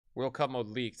World Cup mode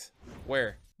leaked.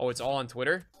 Where? Oh, it's all on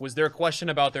Twitter? Was there a question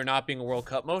about there not being a World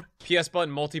Cup mode? PS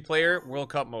button multiplayer, World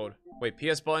Cup mode. Wait,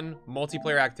 PS button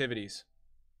multiplayer activities.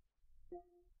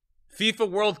 FIFA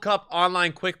World Cup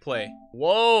online quick play.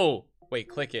 Whoa! Wait,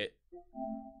 click it.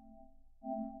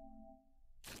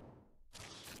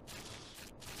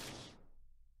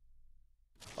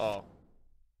 Oh.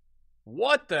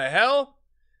 What the hell?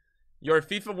 Your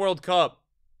FIFA World Cup.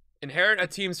 Inherit a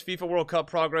team's FIFA World Cup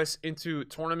progress into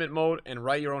tournament mode and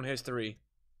write your own history.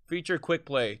 Feature quick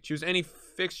play. Choose any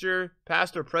fixture,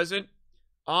 past or present.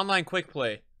 Online quick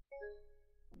play.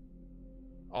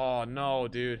 Oh no,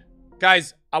 dude.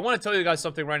 Guys, I want to tell you guys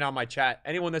something right now in my chat.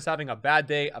 Anyone that's having a bad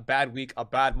day, a bad week, a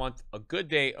bad month, a good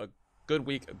day, a good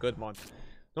week, a good month.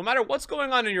 No matter what's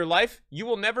going on in your life, you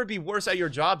will never be worse at your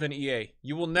job than EA.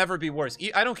 You will never be worse.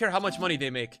 I don't care how much money they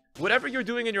make. Whatever you're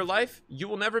doing in your life, you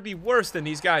will never be worse than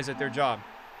these guys at their job.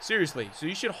 Seriously. So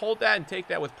you should hold that and take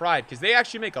that with pride, because they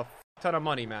actually make a ton of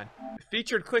money, man.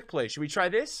 Featured quick play. Should we try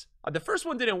this? The first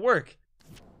one didn't work.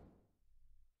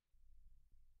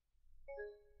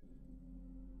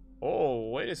 Oh,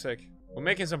 wait a sec. We're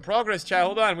making some progress, chat.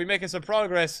 Hold on. We're making some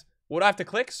progress. What do I have to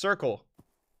click? Circle.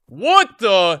 What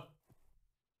the?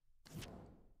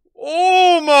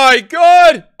 Oh my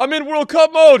god! I'm in World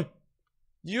Cup mode!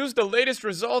 Use the latest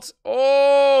results.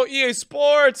 Oh, EA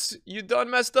Sports! You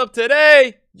done messed up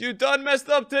today! You done messed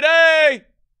up today!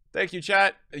 Thank you,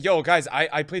 chat. Yo, guys,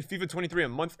 I played FIFA 23 a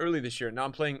month early this year. Now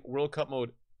I'm playing World Cup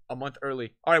mode a month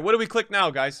early. Alright, what do we click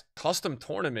now, guys? Custom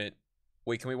tournament.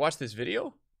 Wait, can we watch this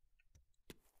video?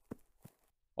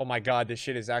 Oh my god, this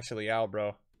shit is actually out,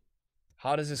 bro.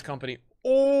 How does this company...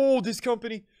 Oh, this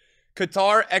company...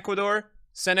 Qatar, Ecuador...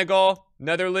 Senegal,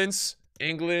 Netherlands,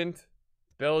 England,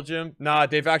 Belgium. Nah,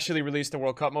 they've actually released the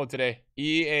World Cup mode today.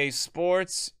 EA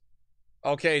Sports.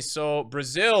 Okay, so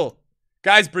Brazil.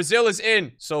 Guys, Brazil is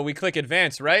in. So we click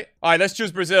advance, right? All right, let's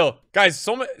choose Brazil. Guys,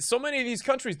 so many of these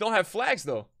countries don't have flags,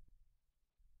 though.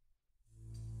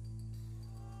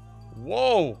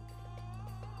 Whoa.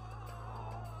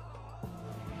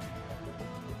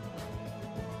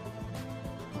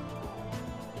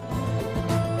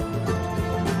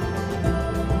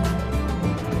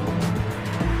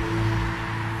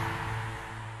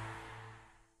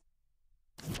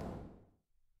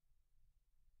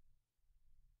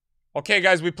 Okay,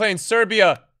 guys, we play in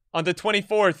Serbia on the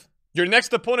 24th. Your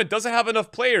next opponent doesn't have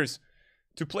enough players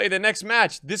to play the next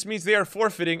match. This means they are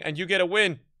forfeiting and you get a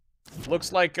win.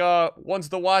 Looks like, one's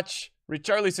the watch.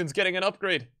 Richarlison's getting an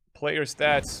upgrade. Player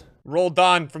stats.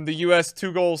 Roldan from the US,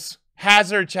 2 goals.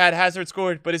 Hazard, Chad. Hazard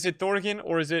scored. But is it Thorgan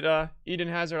or is it, Eden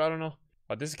Hazard? I don't know.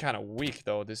 Oh, this is kind of weak,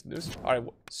 though. This. Alright,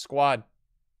 squad.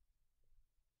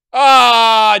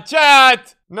 Ah,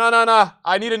 chat! No.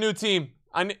 I need a new team.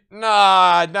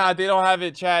 Nah, they don't have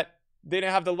it, chat. They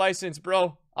didn't have the license,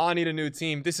 bro. I need a new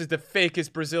team. This is the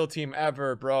fakest Brazil team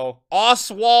ever, bro.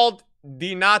 Oswald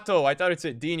Dinato. I thought it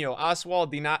said Dino.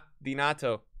 Oswald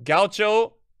Dinato.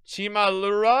 Gaucho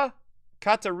Chimalura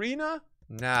Catarina?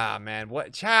 Nah, man.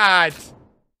 What? Chat.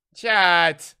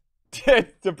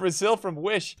 The Brazil from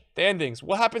Wish. Standings.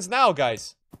 What happens now,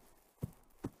 guys?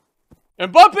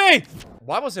 Mbappe!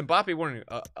 Why was Mbappe wearing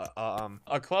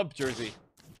a club jersey?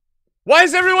 Why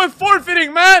is everyone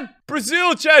forfeiting, man?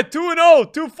 Brazil, chat,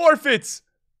 2-0, 2 forfeits.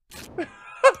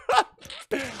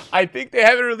 I think they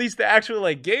haven't released the actual,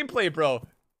 like, gameplay, bro.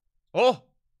 Oh,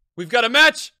 we've got a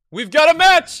match.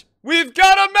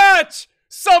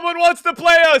 Someone wants to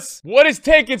play us. What is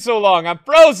taking so long? I'm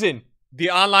frozen.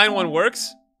 The online one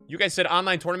works? You guys said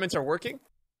online tournaments are working?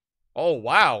 Oh,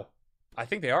 wow. I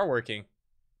think they are working.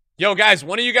 Yo, guys,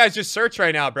 one of you guys just search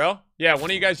right now, bro. Yeah, one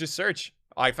of you guys just search.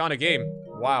 Oh, I found a game.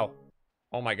 Wow.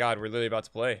 Oh my god, we're literally about to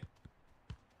play.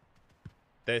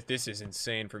 This is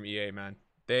insane from EA, man.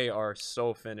 They are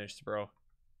so finished, bro.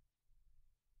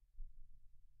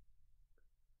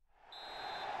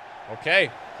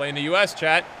 Okay, playing the US,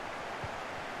 chat.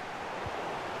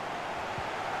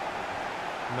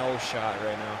 No shot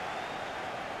right now.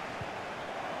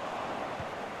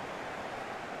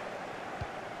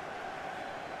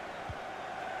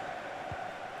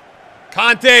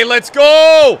 Conte, let's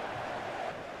go!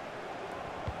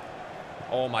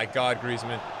 Oh my god,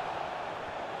 Griezmann.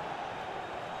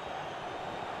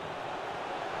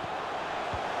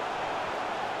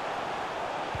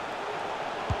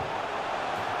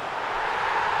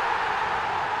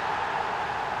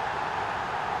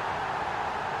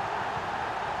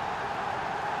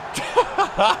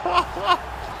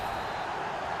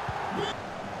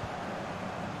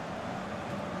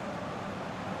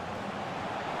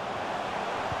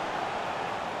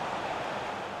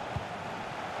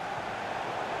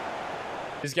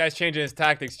 This guy's changing his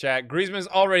tactics, chat. Griezmann's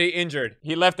already injured.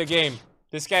 He left the game.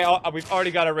 This guy, we've already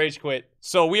got a rage quit.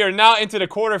 So we are now into the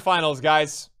quarterfinals,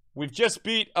 guys. We've just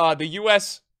beat the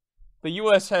U.S. The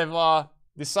U.S. have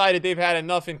decided they've had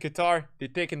enough in Qatar. They're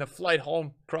taking the flight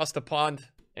home across the pond.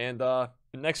 And the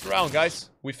next round, guys.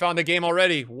 We found the game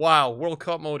already. Wow, World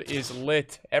Cup mode is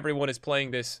lit. Everyone is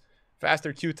playing this.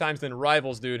 Faster queue times than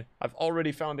rivals, dude. I've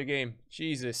already found the game.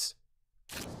 Jesus.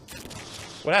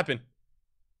 What happened?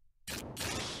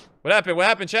 What happened? What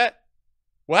happened, chat?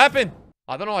 What happened?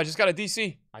 I don't know. I just got a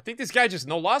DC. I think this guy just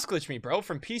no loss glitched me, bro,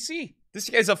 from PC. This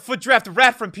guy's a foot draft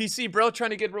rat from PC, bro, trying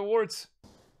to get rewards.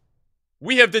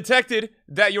 We have detected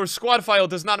that your squad file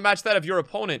does not match that of your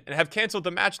opponent and have canceled the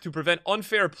match to prevent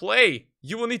unfair play.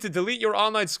 You will need to delete your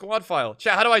online squad file.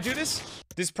 Chat, how do I do this?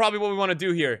 This is probably what we want to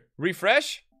do here.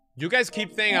 Refresh? You guys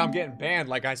keep thinking I'm getting banned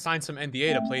like I signed some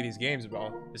NDA to play these games,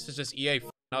 bro. This is just EA f***ing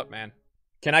up, man.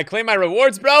 Can I claim my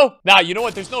rewards, bro? Nah, you know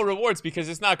what? There's no rewards because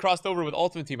it's not crossed over with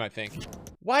Ultimate Team, I think.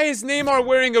 Why is Neymar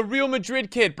wearing a Real Madrid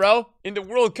kit, bro? In the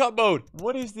World Cup mode.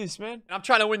 What is this, man? I'm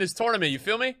trying to win this tournament, you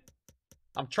feel me?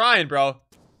 I'm trying, bro.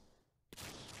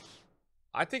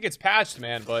 I think it's patched,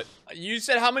 man, but you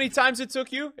said how many times it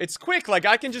took you? It's quick. Like,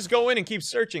 I can just go in and keep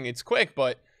searching. It's quick,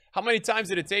 but how many times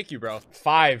did it take you, bro?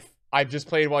 5. I've just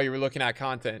played while you were looking at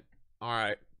content. All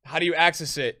right. How do you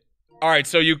access it? All right,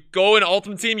 so you go in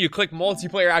Ultimate Team, you click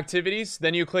multiplayer activities,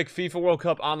 then you click FIFA World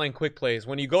Cup online quick plays.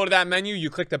 When you go to that menu,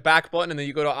 you click the back button, and then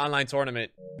you go to online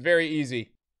tournament. Very easy.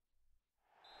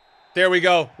 There we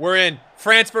go. We're in.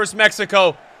 France versus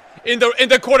Mexico in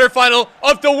the quarterfinal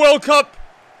of the World Cup.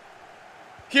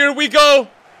 Here we go.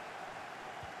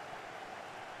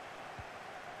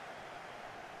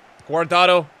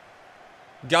 Guardado.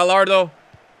 Gallardo.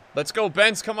 Let's go,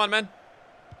 Benz. Come on, man.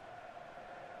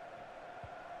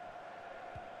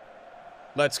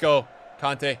 Let's go,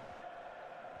 Conte.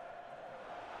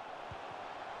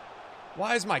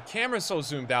 Why is my camera so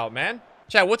zoomed out, man?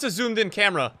 Chat, what's a zoomed in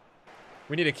camera?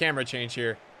 We need a camera change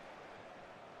here.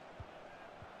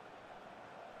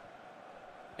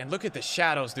 And look at the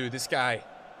shadows, dude. This guy.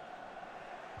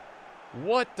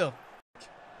 What the f***?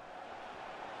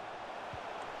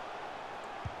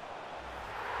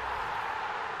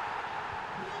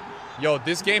 Yo,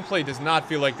 this gameplay does not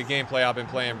feel like the gameplay I've been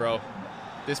playing, bro.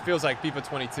 This feels like FIFA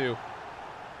 22.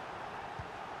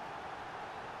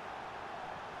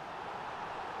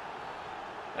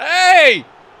 Hey!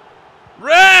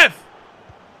 Ref!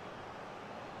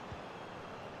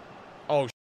 Oh,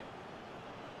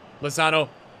 Lozano.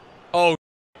 Oh,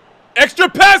 extra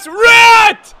pass,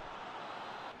 rat!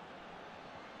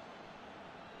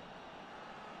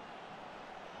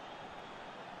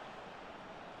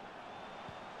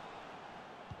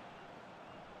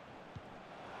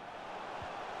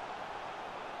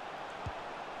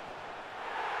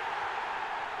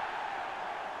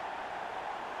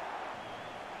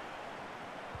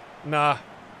 Nah.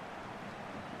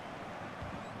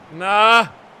 Nah.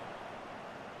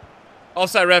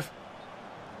 Offside, ref.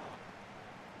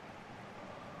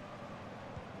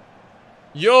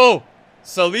 Yo!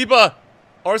 Saliba!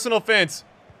 Arsenal fans.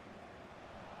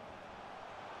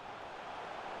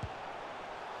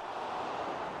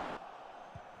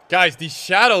 Guys, these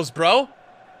shadows, bro.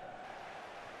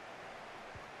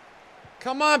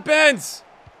 Come on, Benz.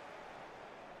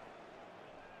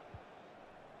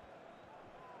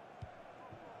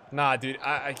 Nah, dude,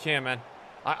 I can't, man.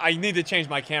 I need to change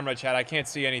my camera, chat. I can't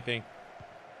see anything.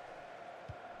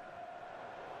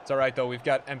 It's alright, though. We've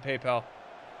got M-PayPal.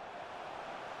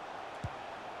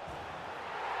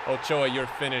 Ochoa, you're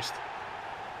finished.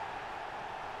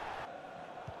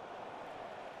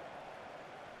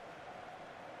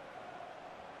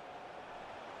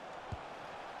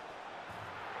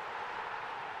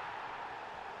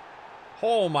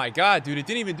 Oh my god, dude. It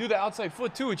didn't even do the outside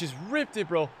foot, too. It just ripped it,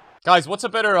 bro. Guys, what's a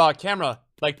better camera?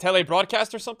 Like tele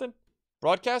broadcast or something?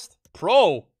 Broadcast?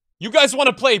 Pro. You guys want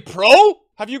to play pro?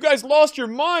 Have you guys lost your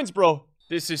minds, bro?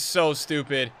 This is so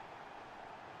stupid.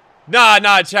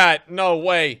 Nah, chat. No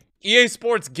way. EA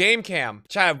Sports Game Cam.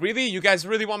 Chat, really? You guys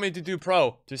really want me to do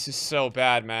pro? This is so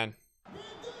bad, man.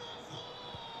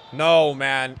 No,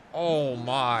 man. Oh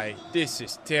my. This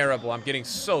is terrible. I'm getting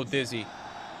so dizzy.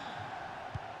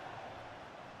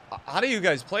 How do you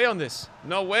guys play on this?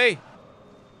 No way.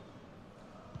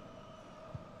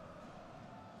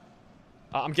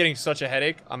 I'm getting such a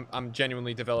headache. I'm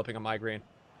genuinely developing a migraine.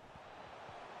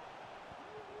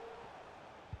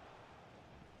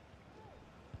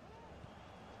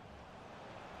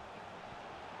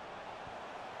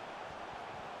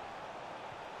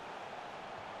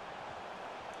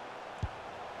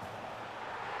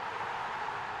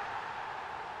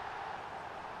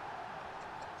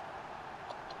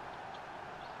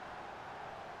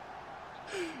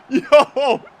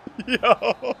 Yo,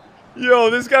 yo, yo,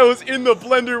 this guy was in the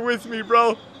blender with me,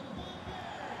 bro.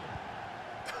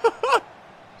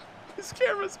 This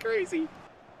camera's crazy.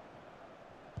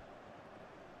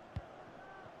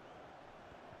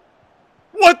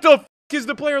 What the f is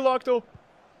the player lock, though?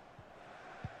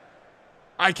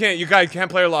 I can't. You guys can't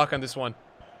player lock on this one.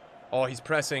 Oh, he's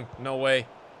pressing. No way.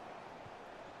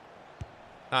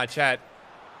 Chat.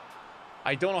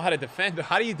 I don't know how to defend.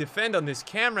 How do you defend on this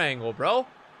camera angle, bro?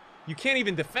 You can't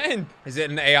even defend. Is it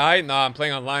an AI? Nah, I'm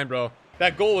playing online, bro.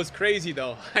 That goal was crazy,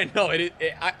 though. I know.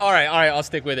 All right. I'll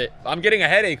stick with it. I'm getting a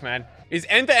headache, man. Is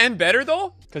end-to-end better,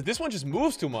 though? Because this one just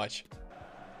moves too much.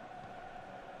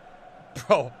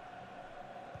 Bro.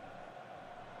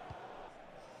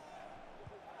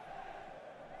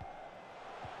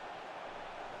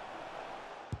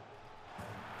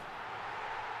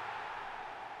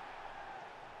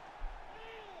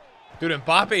 Dude,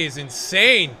 Mbappe is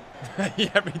insane.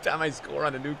 Every time I score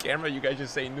on a new camera, you guys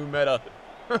just say new meta.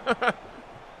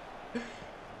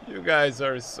 You guys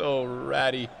are so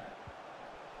ratty.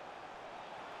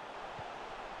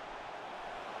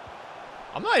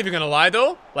 I'm not even gonna lie,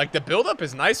 though. Like, the build-up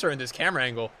is nicer in this camera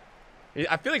angle.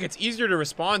 I feel like it's easier to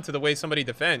respond to the way somebody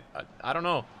defend. I don't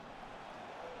know.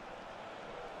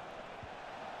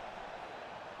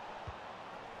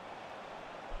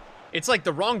 It's like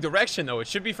the wrong direction, though. It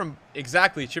should be from...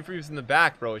 Exactly. It should be from the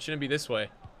back, bro. It shouldn't be this way.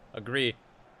 Agree.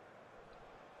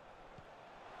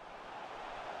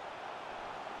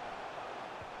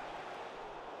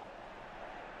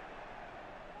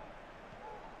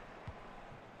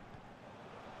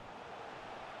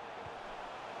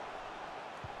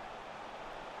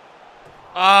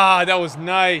 Ah, that was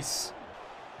nice.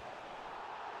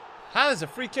 How is a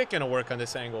free kick gonna work on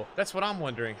this angle? That's what I'm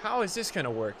wondering. How is this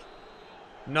gonna work?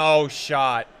 No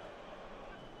shot.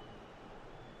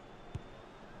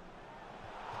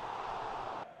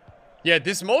 Yeah,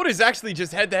 this mode is actually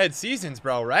just head-to-head seasons,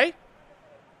 bro, right?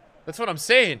 That's what I'm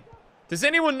saying. Does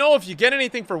anyone know if you get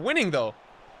anything for winning, though?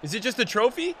 Is it just a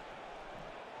trophy?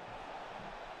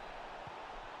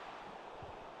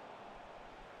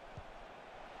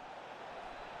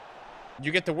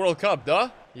 You get the World Cup, duh?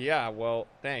 Yeah, well,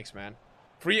 thanks, man.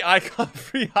 Free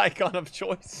icon of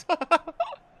choice.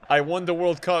 I won the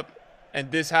World Cup,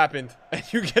 and this happened, and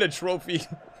you get a trophy.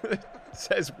 It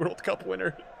says World Cup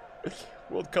winner.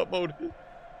 World Cup mode.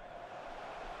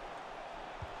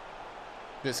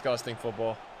 Disgusting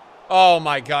football. Oh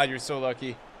my god, you're so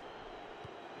lucky.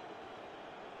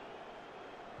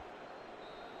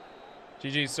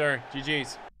 GG's, sir.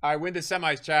 GG's. All right, win the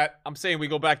semis, chat. I'm saying we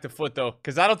go back to foot, though,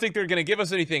 because I don't think they're gonna give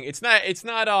us anything. It's not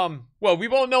well, we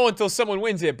won't know until someone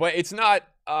wins it, but it's not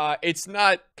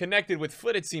connected with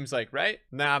foot, it seems like, right?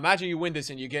 Nah, imagine you win this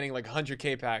and you're getting like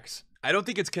 100k packs. I don't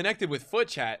think it's connected with foot,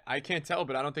 chat. I can't tell,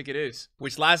 but I don't think it is.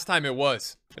 Which last time it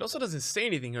was. It also doesn't say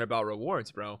anything here about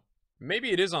rewards, bro.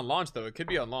 Maybe it is on launch, though. It could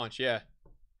be on launch, yeah.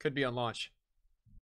 Could be on launch.